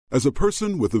As a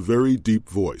person with a very deep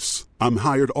voice, I'm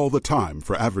hired all the time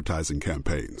for advertising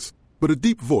campaigns. But a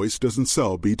deep voice doesn't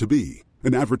sell B2B,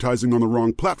 and advertising on the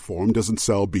wrong platform doesn't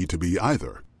sell B2B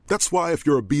either. That's why if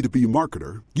you're a B2B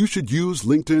marketer, you should use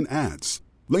LinkedIn ads.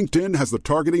 LinkedIn has the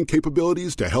targeting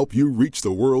capabilities to help you reach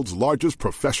the world's largest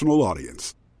professional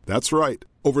audience. That's right,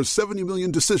 over 70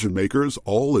 million decision makers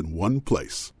all in one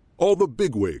place. All the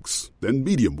big wigs, then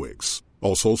medium wigs,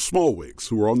 also small wigs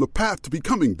who are on the path to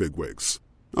becoming big wigs.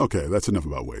 Okay, that's enough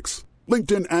about wigs.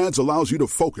 LinkedIn ads allows you to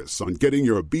focus on getting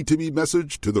your B2B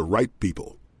message to the right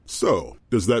people. So,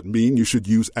 does that mean you should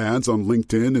use ads on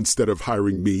LinkedIn instead of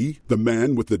hiring me, the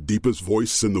man with the deepest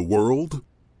voice in the world?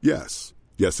 Yes.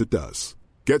 Yes, it does.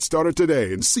 Get started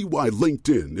today and see why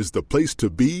LinkedIn is the place to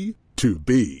be to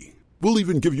be. We'll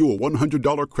even give you a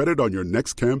 $100 credit on your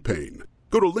next campaign.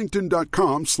 Go to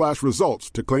linkedin.com/results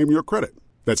to claim your credit.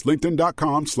 That's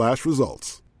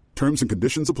linkedin.com/results. Terms and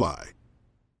conditions apply.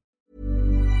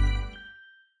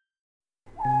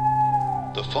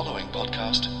 The following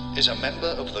podcast is a member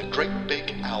of the Great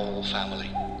Big Owl family.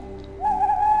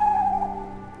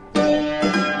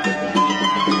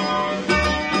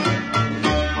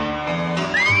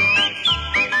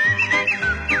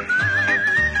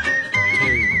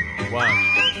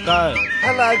 Go.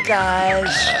 Hello, guys.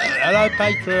 Hello,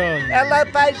 Patreon. Hello,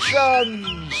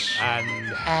 patrons. And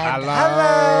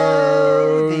hello,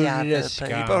 the other scum.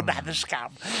 people, the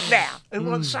scum. Now, who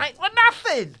wants something for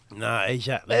nothing? No,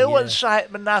 exactly. Who wants something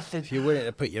for nothing? If you're willing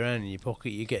to put your hand in your pocket,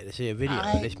 you get to see a video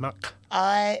of this muck.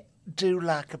 I do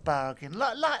like a bargain,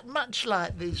 much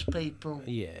like these people.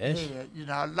 Yes. Here, you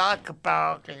know, I like a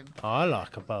bargain. I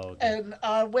like a bargain. And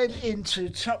I went into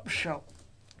Topshop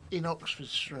in Oxford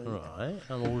Street. Right,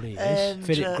 I'm all ears. And,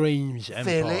 Philip Green's Empire.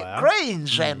 Philip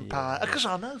Green's Empire. Because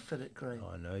I know Philip Green.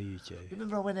 I know you do. You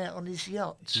remember I went out on his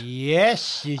yacht?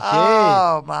 Yes, you did.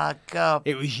 Oh, my God.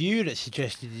 It was you that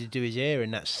suggested to do his hair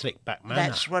in that slick back manner.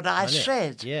 That's what I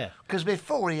said. Yeah. Because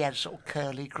before he had sort of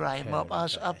curly grey mop, I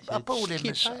pulled him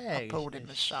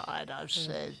aside. I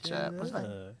said, what's his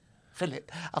name?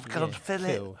 Philip. I've called him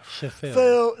Philip. Sir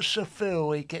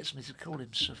Phil. He gets me to call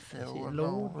him Sir Phil.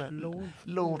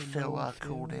 Lord Phil, I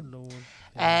called him. Lord.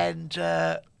 And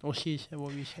What were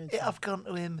you saying? I've gone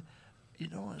to him. You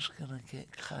know what's going to get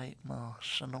Kate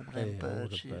Moss and all them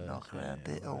birds you knock around a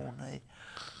bit orny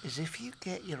is if you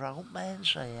get your old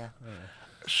man's hair.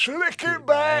 Slick it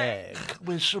back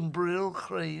with some Brill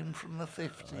cream from the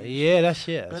 50s. Yeah, that's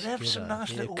it. But have some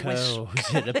nice little curls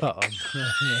at the bottom.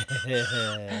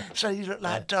 So you look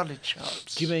like dolly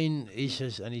chops. Do you mean, he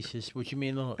says, what do you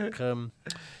mean like,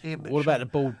 what about the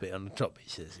bald bit on the top, he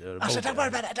says? I said, don't worry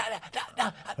about it.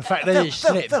 No. The fact that it's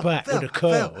slicked back with the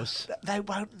curls. They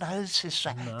won't notice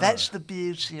that. No. That's the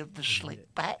beauty of the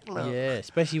slick back look. Yeah,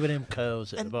 especially with them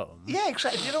curls at the bottom. Yeah,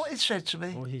 exactly. You know what he said to me?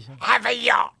 What did he say? Have a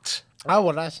yacht. Oh,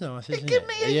 well, that's nice, isn't Give it?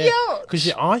 me a yacht.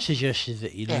 Because I suggested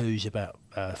that he lose about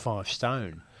 5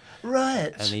 stone.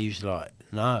 Right. And he was like,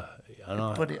 no.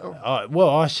 And Put it on.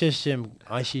 I says to him,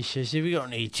 she says, have you got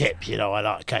any tips? You know, I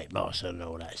like Kate Moss and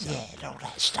all that stuff. Yeah, and all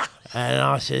that stuff. And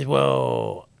I says,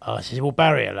 well,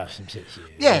 Barry will have some tips for you.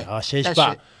 Yeah, I says, that's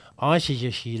but it. I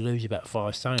suggest you lose about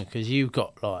 5 stone because you've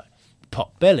got, like,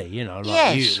 pot belly, you know,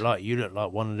 Yes. you look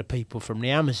like one of the people from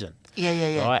the Amazon.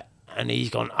 Yeah. Right? And he's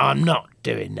gone, I'm not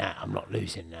doing that. I'm not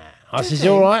losing that. I Did says, he?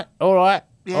 all right.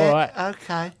 Yeah, All right.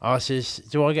 okay. I says,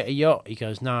 do I get a yacht? He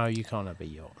goes, no, you can't have a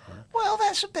yacht. Right? Well,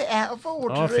 that's a bit out of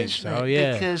order, I think isn't so, it?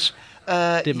 yeah. Because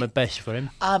Did my best for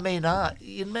him. I mean,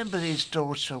 you remember his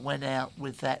daughter went out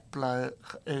with that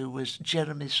bloke who was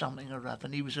Jeremy something or other,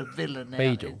 and he was a villain.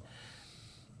 Beadle.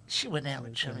 She went out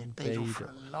with Jeremy Beadle for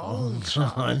a Oh, long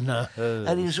time. I know.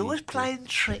 And he was always playing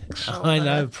tricks on I her.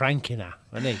 know, pranking her,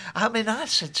 wasn't he? I mean, I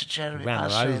said to Jeremy, Ran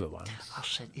her I over once.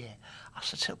 said,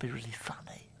 it'll be really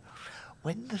funny.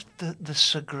 When the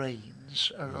Sir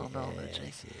Greens are on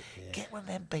holiday, get one of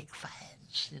them big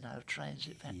fans, you know,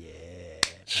 transit fans. Yeah.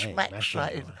 Smack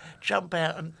straight in, jump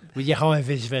out and... With your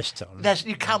high-vis vest on.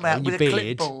 You come out and with a your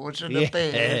beard. clipboard and Yeah, a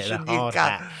beard the and you hard go.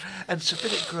 hat. And Sir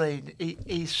Philip Green,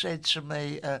 he said to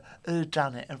me, who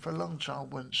done it? And for a long time I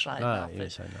wouldn't say nothing. You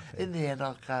didn't say nothing. In the end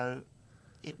I go,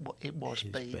 it was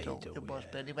Beadle. Beadle, It was yeah.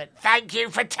 Beadle. He went, thank you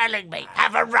for telling me.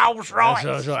 Have a Rolls Royce.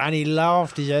 That's right. And he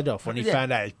laughed his head off when he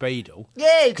found out it was Beadle.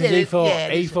 Yeah, he Because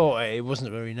did. he thought it wasn't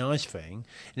a very nice thing.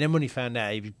 And then when he found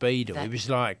out he was Beadle, he was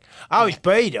like, oh, it's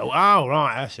Beadle. Oh,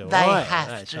 right, that's all They right. have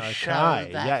That's to okay. show that.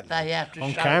 Exactly. They have to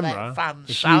on show camera, that fun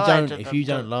if side if of you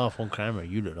them. don't laugh on camera,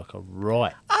 you look like a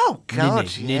right Oh, God,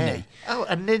 ninny. Oh,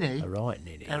 a ninny. A right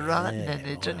ninny. A right yeah,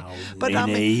 ninny, didn't well, he? But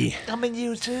ninny. I mean,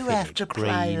 you do have to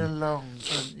play Green. along,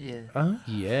 don't you? Oh,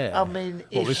 yeah. I mean,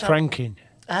 What if with some- pranking?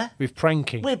 Huh? With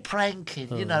pranking. We're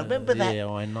pranking, you know. Remember that? Yeah,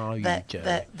 I know you that, do.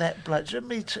 That bloke. Do you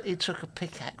remember he took a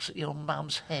pickaxe at your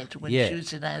mum's head when Yeah. she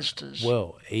was in Asda's?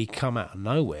 Well, he come out of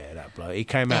nowhere, that bloke. He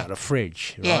came out of the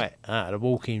fridge, Yeah. right? Out of the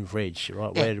walk-in fridge,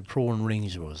 right, where the prawn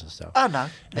rings was and stuff. Oh, no.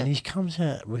 And he comes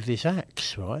out with this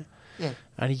axe, right? Yeah.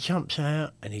 And he jumps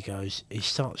out and he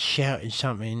starts shouting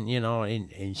something, you know,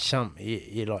 in some,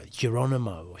 like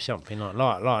Geronimo or something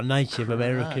like a Native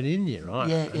American Indian, right?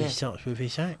 Yeah, and he starts with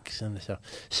his axe and stuff,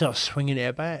 starts swinging it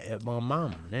about at my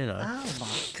mum, you know. Oh my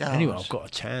God. Anyway, I've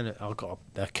got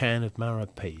a can of marrow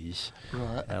peas,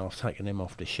 Right. and I've taken them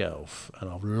off the shelf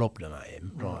and I've lobbed them at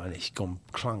him, right, and it's gone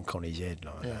clunk on his head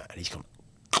like that, and he's gone,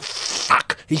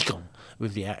 fuck, he's gone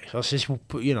with the axe. I says, well,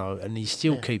 you know, and he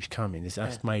still keeps coming.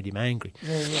 That's made him angry.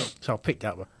 Yeah. So I picked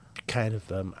up a can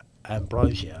of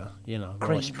ambrosia, you know,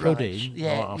 Cream rice pudding. rice.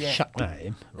 Yeah, right, I've chucked that at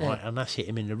him, right, and that's hit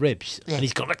him in the ribs, and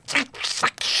he's gone like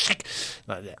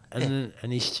that,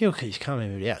 and he still keeps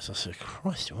coming with the axe. I said,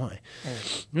 Christ, why?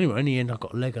 Anyway, in the end, I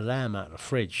got a leg of lamb out of the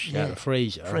fridge, out of the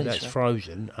freezer, that's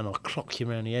frozen, and I clocked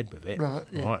him around the head with it,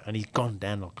 right, and he's gone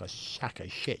down like a sack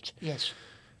of shit. Yes.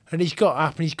 And he's got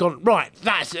up and he's gone, right,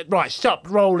 that's it, right, stop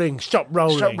rolling. Stop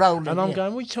rolling, And I'm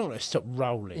going, what are you talking about, stop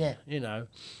rolling? Yeah. You know.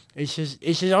 He says,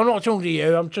 I'm not talking to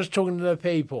you, I'm just talking to the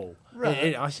people.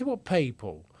 Right. I said, what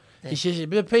people? He says,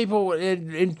 the people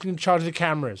in charge of the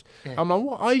cameras. I'm like,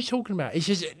 what are you talking about? He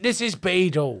says, this is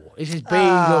Beadle. This is Beadle.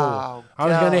 Oh, I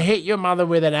was going to God. hit your mother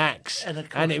with an axe, and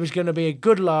it was going to be a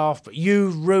good laugh, but you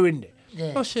ruined it.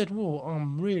 Yeah. I said, well,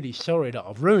 I'm really sorry that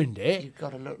I've ruined it. You've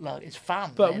got to look like it's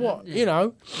fun. But then, what, haven't you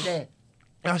know... Yeah.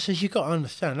 I says, you've got to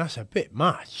understand, that's a bit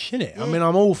much, isn't it? I mean,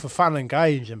 I'm all for fun and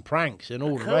games and pranks and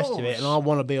all the rest of it, and I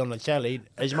want to be on the telly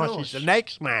as much as the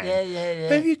next man. Yeah.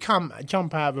 But if you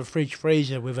jump out of a fridge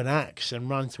freezer with an axe and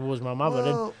run towards my mother,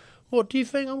 then what do you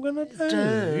think I'm going to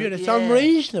do? You know, it's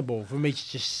unreasonable for me to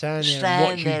just stand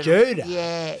there and watch you do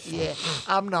that. Yeah.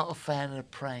 I'm not a fan of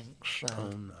pranks,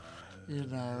 so, you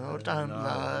know, I don't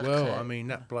like Well, it. I mean,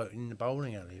 that bloke in the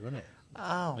bowling alley, wasn't it?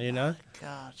 Oh, you know?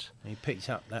 God. He picked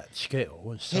up that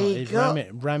skittle and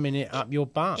started ramming it up your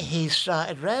bum. He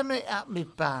started ramming it up my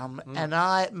bum, and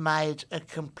I made a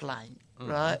complaint,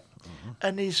 right?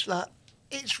 And he's like,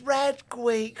 it's Rad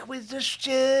Week with the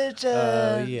students.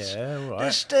 Yeah, right.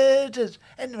 The students.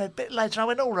 Anyway, a bit later, I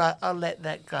went, all right, I'll let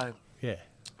that go. Yeah.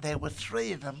 There were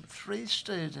three of them, three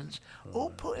students,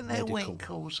 all putting their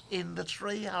winkles in the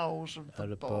three holes of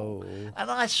the ball.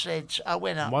 And I said, I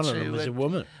went up to... One of them was a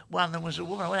woman. One of them was a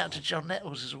woman. I went up to John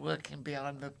Nettles, who's working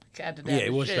behind the candidate. Yeah,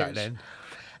 it was that then.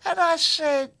 And I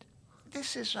said,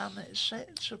 this is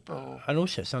unacceptable. And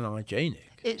also, it's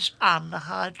unhygienic. It's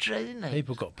unhygienic.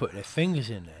 People got to put their fingers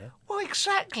in there. Well,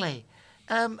 exactly.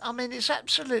 I mean, it's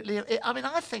absolutely...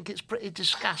 I think it's pretty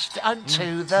disgusting.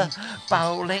 Onto the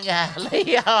bowling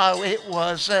alley. Oh, it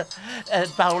was a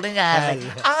bowling alley.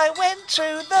 I went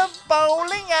to the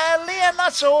bowling alley and I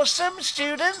saw some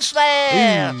students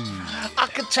there. I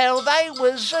could tell they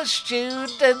was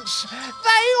students.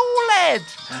 They all had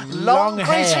long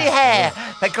greasy hair.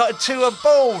 They got to a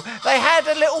ball. They had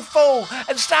a little fall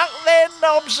and stuck their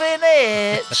knobs in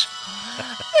it.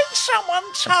 Then someone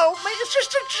told me it's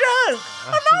just a joke.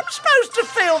 I'm not supposed to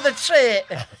feel the tit.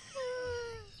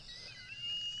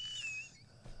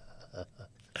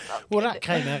 Well, that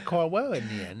came out quite well in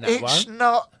the end, that It's one.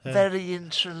 not very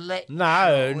intellectual.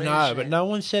 No, but no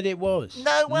one said it was.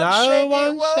 No one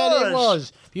said it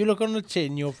was. If you look on the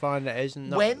tin, you'll find that it isn't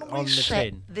When on we the set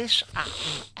tin. this up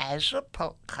as a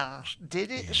podcast,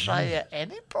 did it say at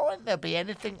any point there'll be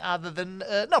anything other than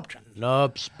knobs?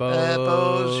 Knobs,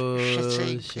 balls,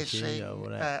 shitting,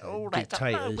 pissing, all that.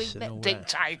 Dictators and all that.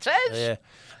 Dictators? Yeah.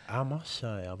 I must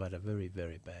say, I've had a very,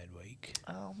 very bad week.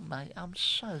 Oh, mate, I'm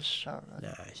so sorry.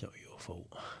 No, it's not your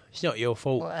fault. It's not your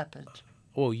fault. What happened?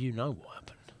 Well, you know what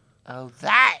happened. Oh,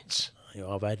 that! You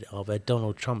know, I've had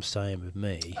Donald Trump staying with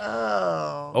me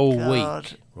all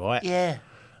week, right? Yeah.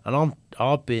 And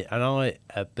I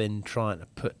have been trying to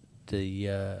put the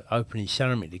opening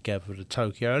ceremony together for the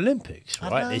Tokyo Olympics,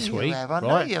 right? This week, I right?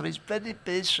 know you have. He's very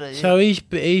busy. So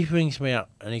he rings me up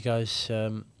and he goes,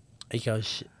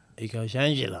 Angela's.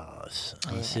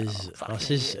 I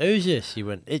says, who's this? He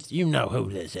went, you know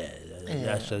who this is.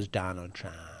 That says Donald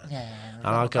Trump. Yeah. And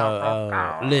I go,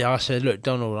 I said, look,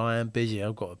 Donald, I am busy.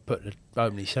 I've got to put the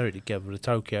opening ceremony together for the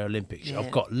Tokyo Olympics. Yeah.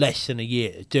 I've got less than a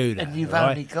year to do that. And you've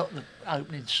right? only got the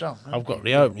opening song. I've got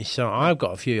the opening song. I've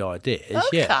got a few ideas.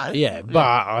 Okay. Yeah. But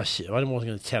I wasn't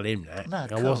going to tell him that. No,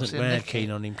 of I wasn't course, very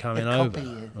keen on him coming he'll over. copy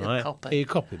you, Right? He'll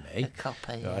copy me. A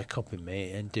copy, yeah. Right, copy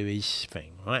me and do his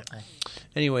thing. Right.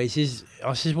 Anyway, I says,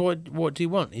 what do you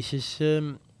want? He says,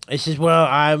 He says, well,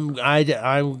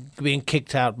 I'm being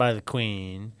kicked out by the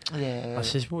Queen. Yeah. I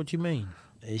says, what do you mean?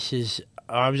 He says,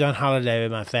 I was on holiday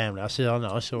with my family. I said, oh,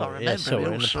 no, I saw it. Yeah, I saw it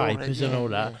in the papers and all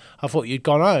that. I thought you'd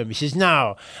gone home. He says,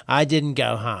 no, I didn't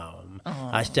go home.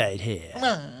 I stayed here.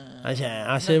 I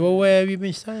said, well, where have you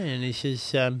been staying? He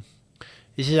says,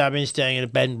 I've been staying in a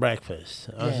bed and breakfast.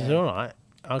 I said, all right.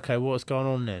 Okay, what's going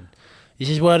on then? He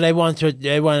says, well, they want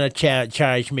to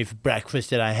charge me for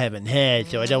breakfast that I haven't had,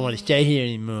 so I don't want to stay here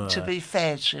anymore. To be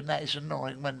fair to him, that is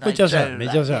annoying when they It does happen.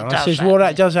 I says, well,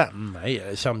 that does happen,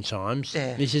 mate, sometimes.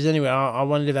 Yeah. He says, anyway, I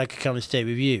wondered if I could come and stay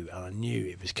with you. And I knew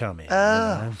it was coming.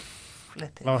 I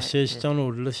says,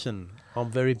 Donald, listen, I'm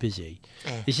very busy.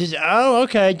 Yeah. He says, oh,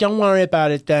 okay, don't worry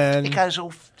about it, Dan. He goes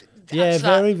all...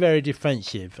 very, very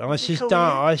defensive. And I says,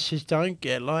 don't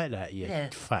get like that, you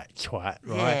fat twat,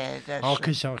 right? Yeah,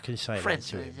 because I can say that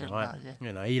to him, right?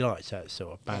 You know, he likes that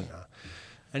sort of banter. Yeah.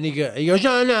 And he goes,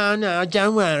 no,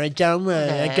 don't worry, I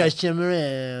go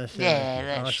somewhere else.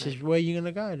 And I says, where are you going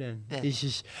to go then? Yeah. He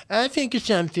says, I think of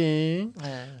something.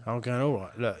 Yeah. I'm going, all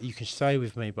right, look, you can stay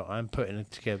with me, but I'm putting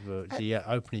together the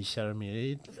opening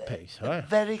ceremony piece. Right?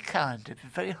 Very kind of you,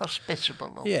 very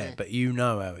hospitable of you. But you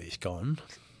know how it's gone.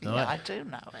 Right? Yeah, I do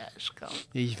know how it's gone.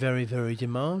 He's very, very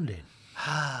demanding.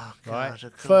 Oh, God, right?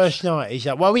 Of course. First night, he's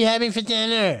like, what are we having for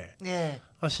dinner? Yeah.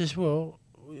 I says, well,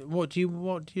 what do you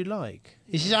like?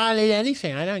 He says, I'll eat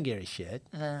anything. I don't give a shit.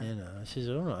 Yeah. You know, I says,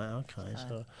 all right, okay.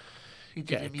 So you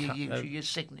did your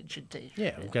signature dish.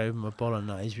 Yeah, I'll go with my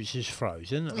bolognese, which is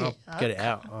frozen. I'll get it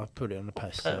out. I'll put it on the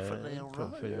pasta. Perfectly all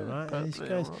right.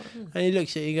 And he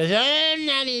looks at it, he goes, I'm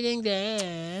not eating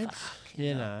that.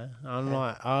 You know, I'm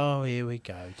like, oh, here we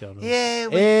go, Donald. Yeah,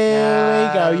 here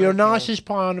we go. You're nice as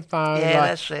pie on the phone. Yeah, like,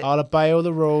 that's it. I'll obey all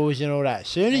the rules and all that. As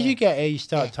soon as you get here, you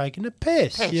start taking the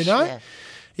piss, you know? Yeah.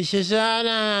 He says, I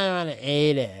don't want to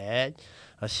eat it.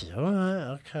 I said, all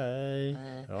right, okay.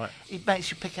 All right. It makes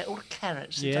you pick out all the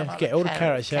carrots. Yeah, get all the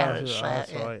carrots out.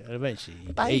 That's right. And eventually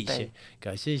he eats it.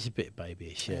 Goes, here's a bit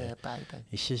babyish. Yeah, baby.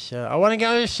 He says, I want to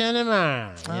go to the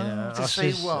cinema. You know, to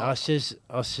see what? I says,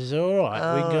 all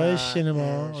right, we can go to the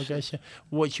cinema. I'll go see.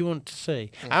 What do you want to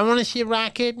see? I want to see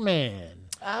Rocketman.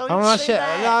 Oh,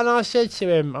 and I said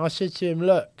to him,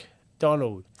 look,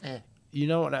 Donald, you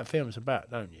know what that film's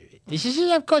about, don't you? He says,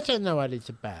 of course I know what it's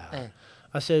about. Yeah.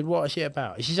 I said, what is it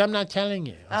about? He says, I'm not telling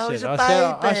you. I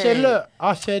said,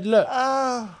 look,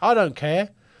 I don't care.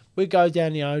 We go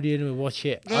down the Odeon and we watch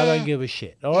it. Yeah. I don't give a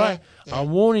shit, all right? Yeah.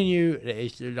 I'm warning you,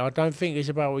 I don't think it's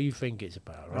about what you think it's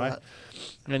about, right?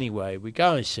 Anyway, we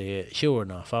go and see it. Sure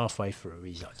enough, halfway through,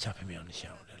 he's like tapping me on the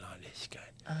shoulder like this,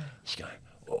 he's going,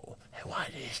 oh, what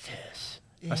is this?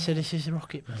 Yeah. I said, this is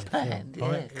Rocketman.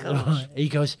 Right? He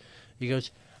goes,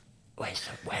 where's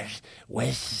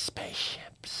the spaceships?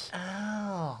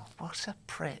 Oh, what a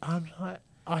prick! I'm like,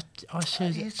 I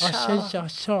tried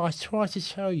to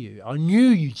tell you. I knew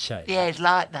you'd say that. Yeah, it's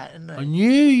like that, isn't it? I knew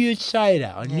you'd say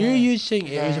that. I knew you'd think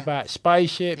it was about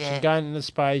spaceships and going into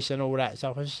space and all that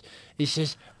stuff. He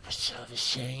says, what's all the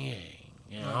singing?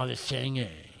 You know, all the singing.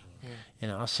 Yeah. You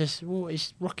know, I says, well,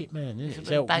 it's Rocketman,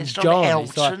 isn't it? Based on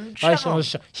Elton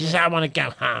John. She says, I want to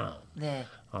go home. Yeah.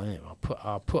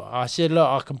 I said, look,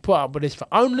 I can put up with this for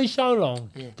only so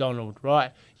long, Donald,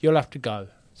 right? You'll have to go.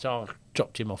 So I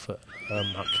dropped him off at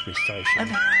Uxbridge Station.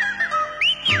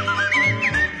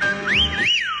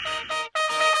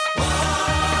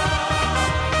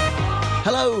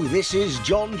 Hello, this is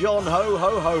John Ho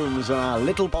Ho Holmes, our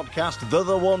little podcast,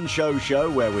 The One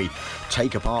Show, where we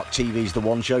take apart TV's The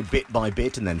One Show bit by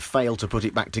bit and then fail to put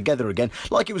it back together again,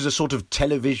 like it was a sort of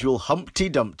televisual Humpty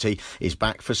Dumpty, is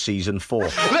back for season 4.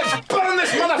 Let's burn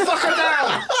this motherfucker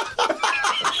down!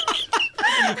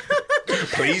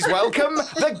 Please welcome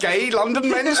the Gay London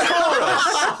Men's Chorus.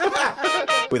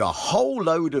 With a whole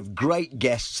load of great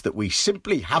guests that we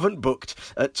simply haven't booked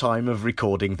at time of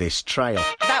recording this trail.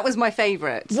 That was my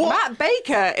favourite. Matt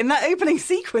Baker in that opening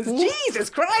sequence. What? Jesus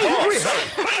Christ.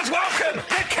 Please welcome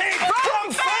the King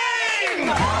from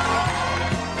Fame!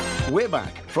 We're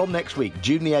back from next week,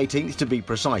 June the 18th to be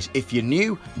precise. If you're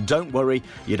new, don't worry,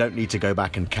 you don't need to go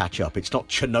back and catch up. It's not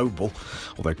Chernobyl,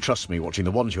 although trust me, watching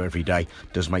The One Show every day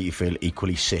does make you feel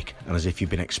equally sick and as if you've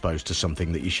been exposed to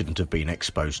something that you shouldn't have been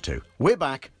exposed to. We're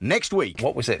back next week.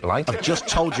 What was it like? I've just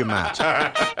told you, Matt.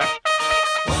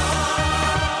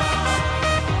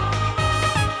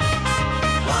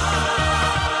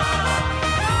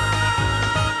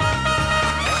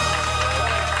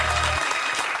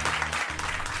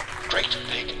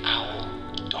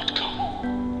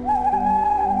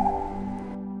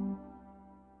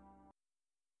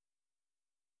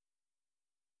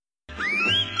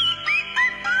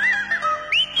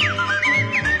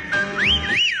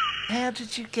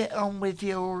 did you get on with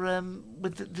your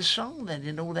with the song then,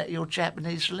 in all that your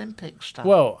Japanese Olympic stuff?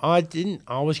 Well, I didn't.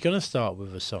 I was going to start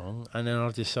with a song, and then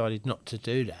I decided not to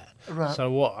do that. Right.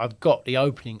 So what? I've got the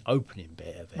opening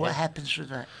bit of it. What happens with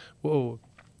that? Well,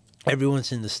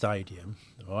 everyone's in the stadium,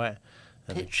 right?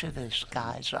 And Picture this,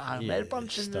 guys, at home. yeah,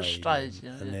 Everyone's in the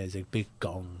stadium. and there's a big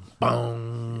gong,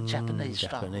 bong, Japanese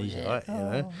style, yeah. right? You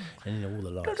know, and then all the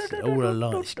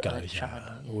lights goes out.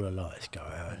 All the lights go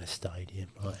out in the stadium,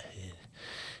 right?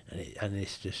 Yeah. And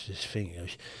it's just this thing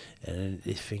goes, and then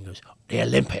this thing goes, the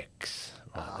Olympics.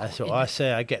 Right? That's what I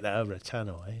say. I get that over the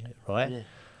tannoy, right? Yeah.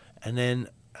 And then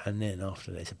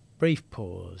after there's a brief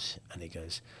pause, and it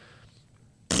goes.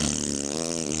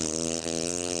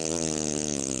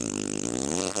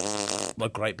 A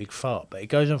great big fart, but it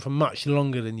goes on for much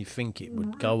longer than you think it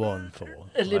would go on for.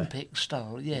 Olympic right?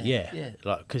 style, yeah. Yeah,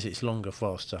 like because it's longer,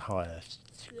 faster, higher,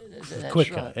 That's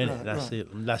quicker, right, isn't right, it? That's right.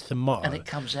 that's the motto. And it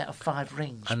comes out of 5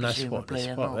 rings, and that's presumably.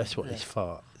 what this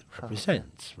fart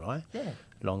represents, right? Yeah.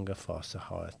 Longer, faster,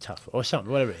 higher, tougher, or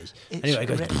something, whatever it is. It's Anyway, it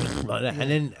goes like that,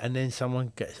 yeah. and then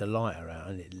someone gets a lighter out,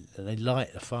 and they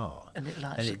light the fart, And it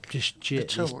lights and it just the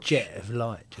this torch. jet of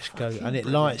light just goes, Fucking and it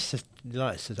brilliant.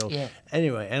 lights the door. Yeah.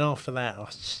 Anyway, and after that, I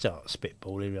start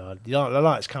spitballing. The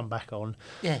lights come back on,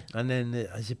 Yeah. and then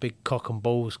there's a big cock and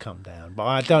balls come down, but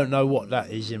I don't know what that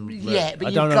is. Yeah, but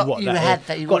I don't know what you that had is.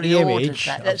 that. You've got the ordered image.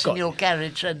 that. I've That's in got- your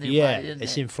garage anyway. yeah, isn't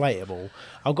it's it? inflatable.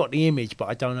 I've got the image, but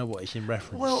I don't know what it's in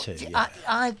reference Well, to. yet.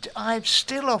 I've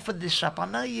still offered this up. I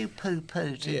know you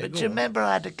poo-pooed it, Yeah, but go do you on. remember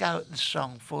I had to go at the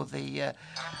song for the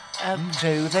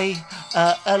to the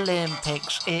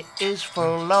Olympics? It is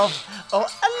full of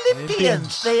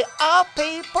Olympians. There are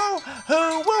people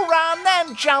who will run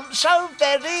and jump so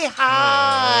very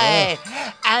high.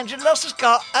 Angelos has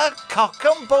got a cock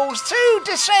and balls to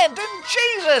descend, and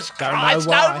Jesus Don't know Christ,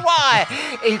 why. don't why.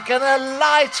 He's gonna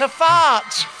light a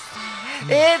fart.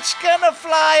 It's gonna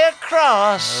fly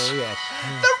across Oh, yes.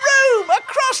 the room,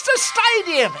 across the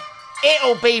stadium.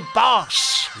 It'll be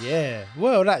Boss. Yeah,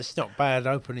 well, that's not bad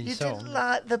opening You song. didn't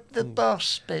like the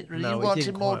Boss bit, really. No, You it wanted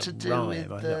didn't more quite to do rhyme.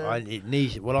 with... It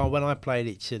needs. Well, when I played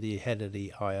it to the head of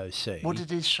the IOC, what did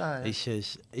he say? he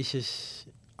says,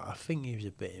 I think he was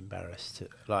a bit embarrassed.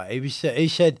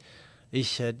 He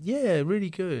said, yeah, really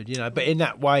good, you know, but in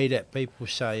that way that people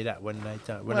say that when they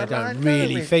don't I know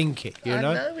really think it, you I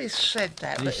know. know he said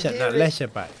that, And he but sent here that letter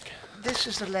back. this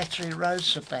is the letter he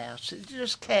wrote about. Did you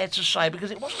just care to say? Because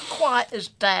it wasn't quite as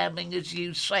damning as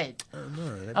you said.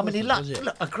 No, I mean, he liked... was it?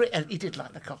 Look, he did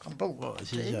like the cock and ball. What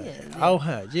was his Yeah, name? yeah. Oh,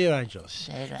 her, dear Angelos,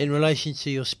 Yeah, right. in relation to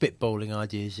your spitballing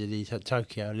ideas of the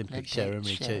Tokyo Olympic Olympics,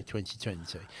 ceremony yeah.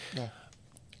 2020, Yeah.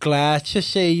 glad to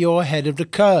see you're ahead of the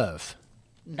curve.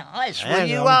 Nice, Hang well,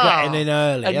 you on, are. getting in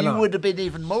early, and ain't you I? would have been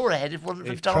even more ahead if it wasn't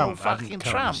for If Donald hadn't fucking come and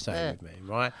Trump. stayed Yeah. with me,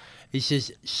 right? He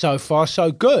says, so far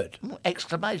so good.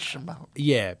 Exclamation mark.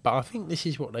 Yeah, but I think this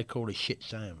is what they call a shit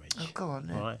sandwich. Oh, go on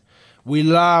then. Right? We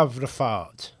love the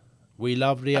fart. We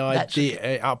love the That's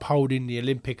idea, upholding the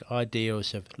Olympic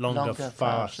ideals of longer,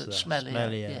 faster,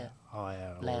 smellier, yeah.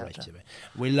 higher, all the Louder. rest of it.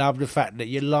 We love the fact that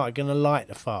you're going to light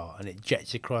the fart and it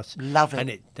jets across. Love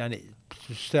it. And it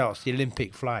starts the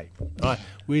Olympic flame. Right?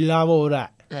 We love all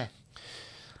that. Yeah.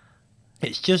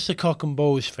 It's just a cock and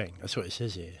balls thing. That's what it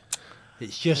says here.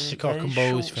 It's just a cock Very and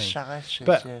balls thing. short-sighted,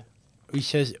 But yeah. he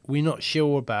says, we're not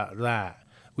sure about that.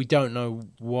 We don't know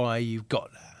why you've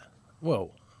got that.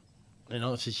 Well, in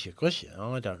answer to your question,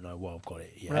 I don't know why I've got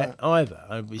it yet Right. either.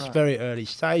 It's Right. very early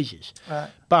stages. Right.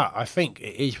 But I think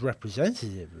it is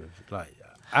representative of, like,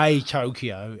 A,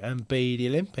 Tokyo, and B, the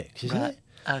Olympics, isn't Right.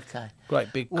 it? Okay.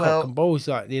 Great big Well- cock and balls,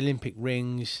 like the Olympic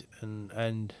rings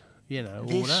and you know, all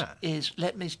This that. is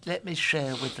let me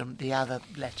share with them the other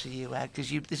letter you had,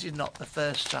 because this is not the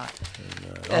first time.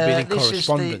 I've been in This is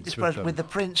correspondence with them. the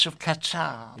Prince of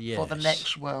Qatar for the Yes.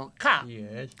 next World Cup.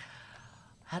 Yes.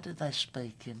 How did they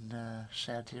speak in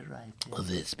Saudi Arabia?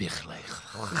 They speak like...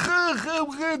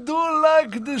 We do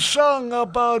like the song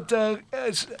about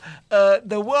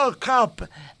the World Cup,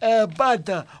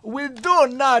 but we do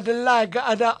not like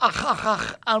the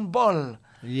achachach and ball.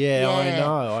 Yeah, I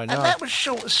know. And that was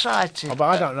short-sighted. Oh, but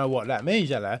I don't know what that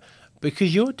means, Ella,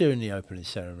 because you're doing the opening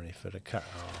ceremony for the Qatar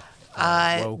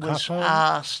I World was Cup.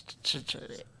 asked to do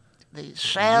it. The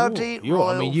Saudi royal...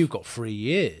 I mean, you've got 3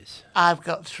 years. I've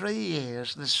got 3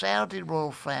 years. The Saudi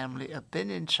royal family have been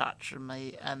in touch with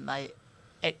me, and they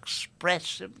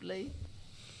expressively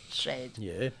said,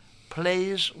 Yeah.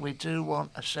 please, we do want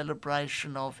a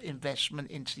celebration of investment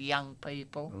into young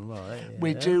people. Right, yeah,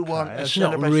 we do want a That's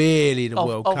not celebration really the of,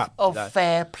 World of, Cup. of though.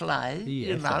 fair play.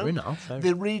 Yeah, fair enough.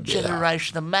 The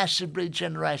regeneration, the massive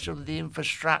regeneration of the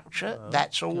infrastructure.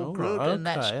 That's all good, and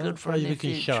that's good for the the we can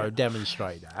future.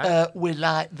 demonstrate that. We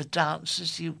like the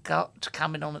dances you've got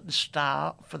coming on at the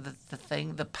start for the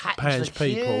thing. The patterns, the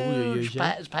people you're huge using.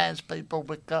 patterns people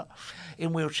we've got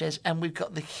in wheelchairs, and we've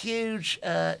got the huge,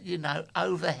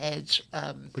 overhead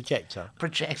Projector.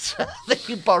 that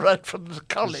you borrowed from the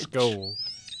college. School.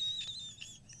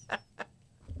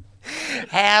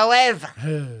 However,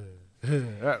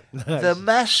 the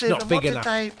massive. Not and big what enough.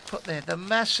 did they put there? The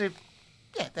massive.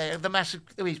 Yeah, the massive.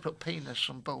 He's put penis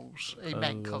and balls. He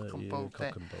meant cock and balls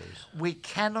there. Cock and balls. We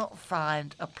cannot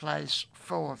find a place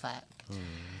for that.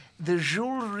 The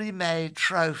Jules Rimet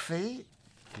trophy,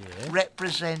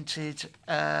 represented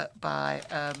by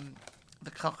the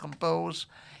cock and balls,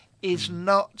 is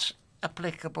not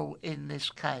applicable in this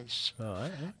case.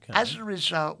 Right, okay. As a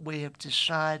result, we have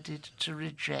decided to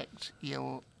reject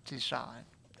your design.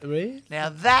 Really? Now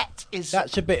that's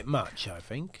a bit much, I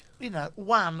think.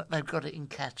 One, they've got it in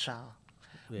Qatar,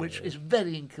 which is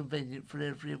very inconvenient for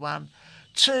everyone.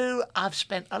 Two, I've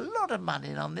spent a lot of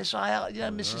money on this.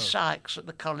 Mrs. Sykes at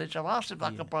the college, I've asked if I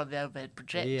could borrow the overhead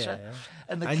projector. Yeah.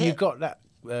 And you've got that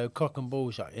cock and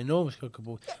balls, like enormous cock and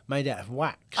balls, made out of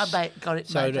wax. I got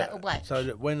it made out of wax. So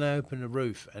that when they open the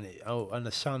roof and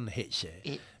the sun hits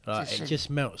it just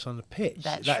melts on the pitch.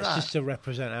 That's right. just to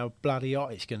represent how bloody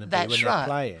hot it's going to be That's when right. they're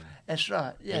playing. That's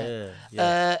right,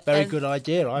 yeah. Very good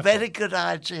idea, I Very thought. good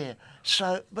idea.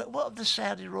 So, but what have the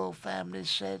Saudi royal family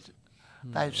said?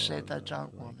 They've said they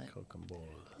don't want it. Cock and balls.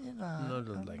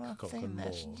 I think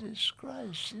that's a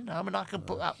disgrace. I can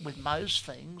put up with most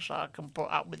things. I can put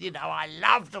up with, I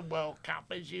love the World Cup,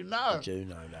 as you know. I do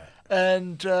know that.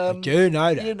 And I do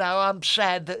know that. I'm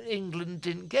sad that England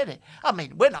didn't get it. I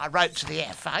mean, when I wrote to the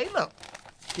FA, look.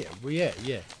 Yeah.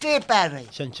 Dear Barry,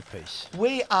 Centrepiece.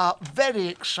 we are very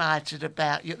excited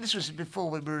about you. This was before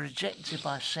we were rejected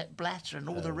by Sepp Blatter and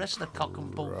all the rest of the cock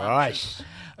and ball bunches.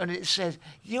 And it says,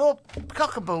 your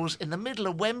cock and ball's in the middle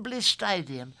of Wembley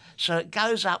Stadium, so it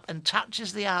goes up and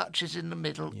touches the arches in the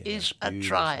middle, is a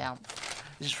triumph.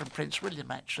 This is from Prince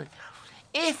William, actually.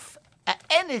 If at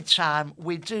any time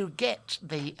we do get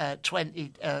the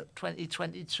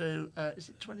 2022, is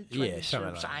it 2022? Yeah,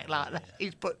 something like that.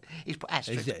 He's put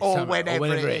asterisk, it or something- whenever, or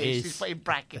whenever it it is. is. He's put in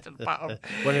bracket at the bottom.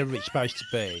 Whatever it's supposed to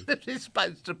be. It's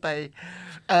supposed to be.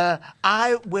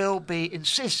 I will be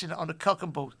insisting on a cock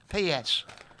and ball. P.S.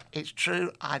 It's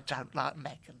true, I don't like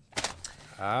Meghan.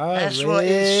 Oh, That's really? what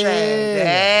it said.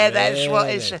 Yeah, that's what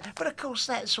Really? it said. But of course,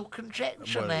 that's all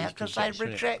conjecture now it's because they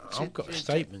conjecture. rejected. I've got a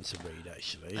statement to read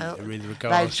actually with Ladies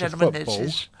regards to and gentlemen, football. this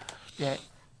is. Yeah.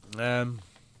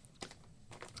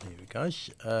 Here we go.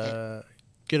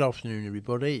 Good afternoon,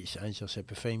 everybody. It's Angel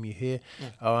Sepafemi here. Yeah.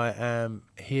 I am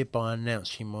hereby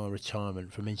announcing my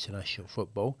retirement from international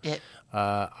football. Yeah.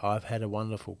 I've had a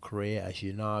wonderful career, as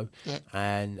you know,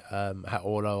 and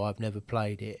although I've never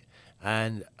played it,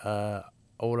 and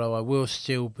although I will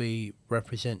still be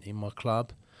representing my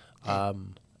club,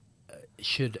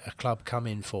 should a club come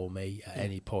in for me at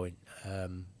any point,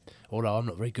 although I'm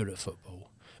not very good at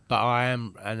football, but I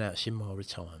am announcing my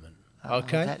retirement.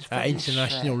 Okay, at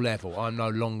international level, I'm no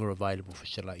longer available for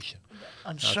selection.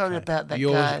 I'm sorry about that,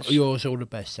 yours, guys. Yours all the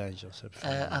best, Angel.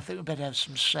 I think we better have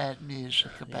some sad music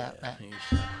about that.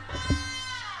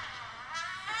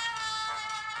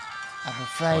 I'm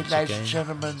afraid, Once ladies again, and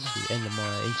gentlemen, it's the end of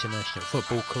my international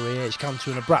football career. It's come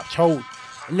to an abrupt halt,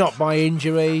 not by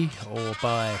injury or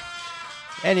by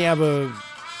any other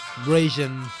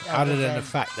reason other than the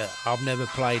fact that I've never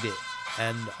played it,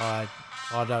 and I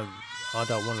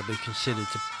don't want to be considered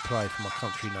to play for my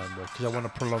country no more because I want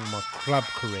to prolong my club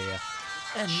career.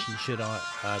 And should I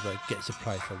ever get to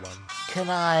play for one? Can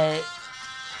I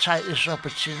take this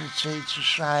opportunity to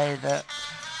say that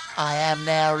I am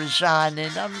now resigning?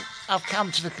 I've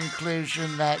come to the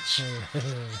conclusion that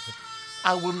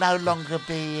I will no longer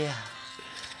be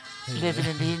living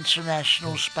in the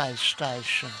International Space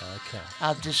Station. Okay.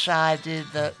 I've decided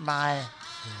that my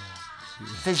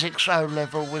physics O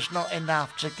level was not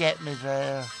enough to get me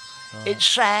there. Right. It's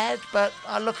sad, but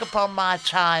I look upon my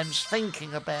times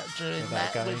thinking about doing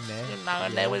that with,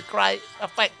 and there with great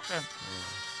affection.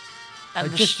 Yeah.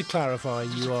 And just to clarify,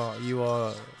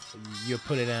 you're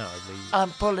pulling out of the. I'm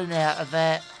pulling out of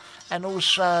that, and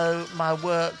also my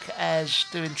work as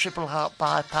doing triple heart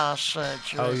bypass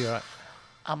surgery. Oh, you're right.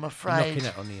 I'm afraid. Knocking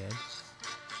it on the head.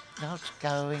 not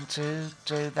going to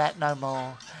do that no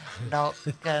more. Not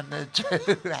gonna do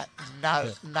that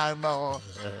no more.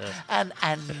 And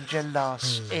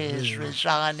Angelos is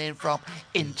resigning from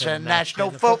international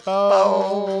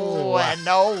football. And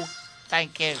no,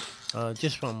 thank you.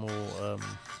 Just one more.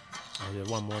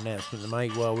 One more announcement to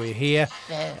make while we're here.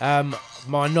 Yeah.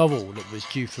 My novel that was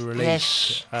due for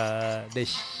release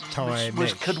this time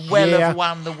which next could well year, have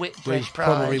won the Whitbread which Prize.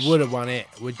 probably would have won it,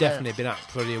 would definitely have been up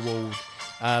for the award.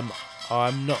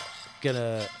 I'm not going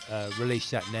to release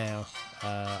that now,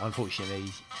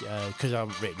 unfortunately, because I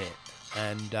haven't written it.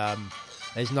 And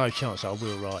there's no chance I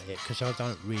will write it, because I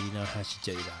don't really know how to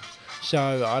do that.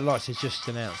 So I'd like to just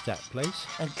announce that, please.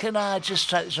 And can I just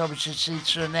take this opportunity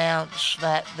to announce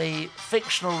that the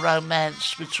fictional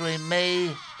romance between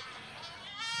me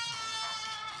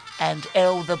and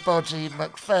El the Body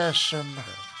McPherson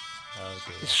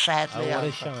is sadly what over.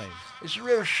 A shame. It's a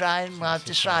real shame. I've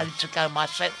decided to go my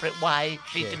separate way.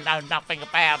 She didn't know nothing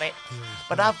about it.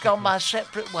 But I've gone my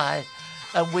separate way,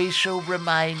 and we shall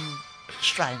remain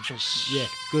strangers. Yeah,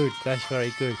 good. That's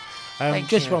very good. Thank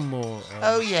just you. one more.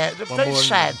 Very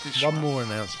sad. This one more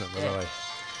announcement that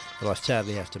I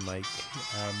sadly have to make.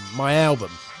 My album.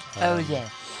 That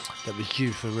was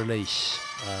due for release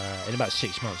in about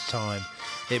 6 months' time.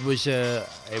 It was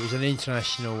an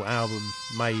international album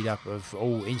made up of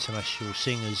all international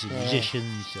singers and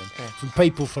musicians and from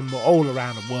people from all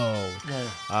around the world.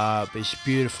 But it's a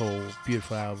beautiful,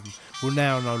 beautiful album. Will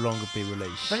now no longer be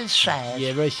released. Very sad.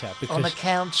 Yeah, very sad. Because on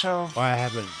account of I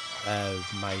haven't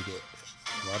made it.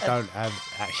 I don't have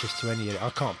access to any of it.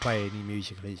 I can't play any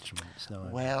musical instruments. No.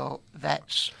 Well,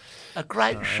 that's a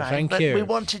great shame. Thank but you. we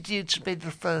wanted you to be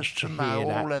the first to know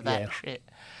all of that shit.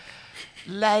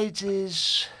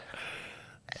 Ladies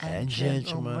and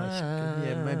gentlemen.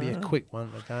 Yeah, maybe a quick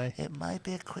one today. It may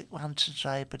be a quick one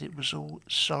today, but it was all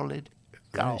solid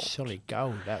gold. Solid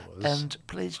gold, that was. And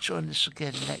please join us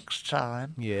again next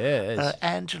time. Yes.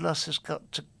 Angelos has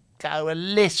got to go a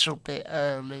little bit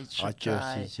early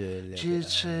today. Due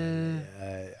to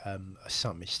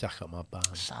something stuck up my bum.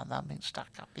 Something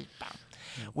stuck up his bum.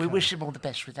 We wish him all the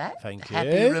best with that. Thank you.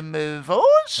 Happy removals.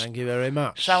 Thank you very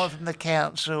much. Someone from the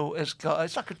council has got,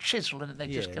 it's like a chisel, and they're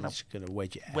just going to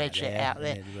wedge it out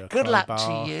there. Good luck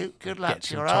to you. Good luck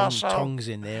to your arsehole. Get some tongs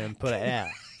in there and put it out.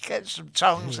 Get some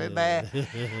tongs in there.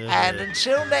 And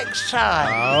until next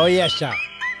time. Oh, yes, sir.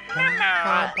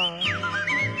 Bye-bye.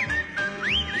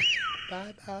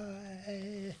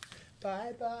 Bye-bye.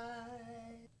 Bye-bye.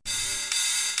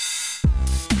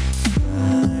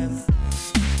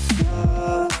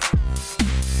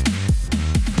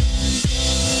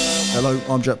 Hello,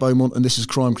 I'm Jack Beaumont and this is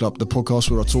Crime Club, the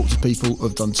podcast where I talk to people who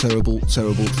have done terrible,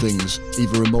 terrible things,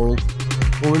 either immoral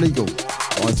or illegal,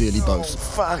 ideally both.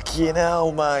 Fucking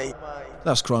hell, mate.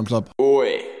 That's Crime Club.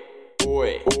 Oi,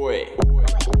 oi, oi.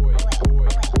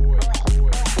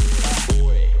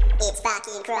 It's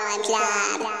fucking Crime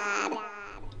Club.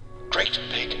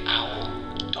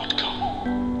 GreatBigOwl.com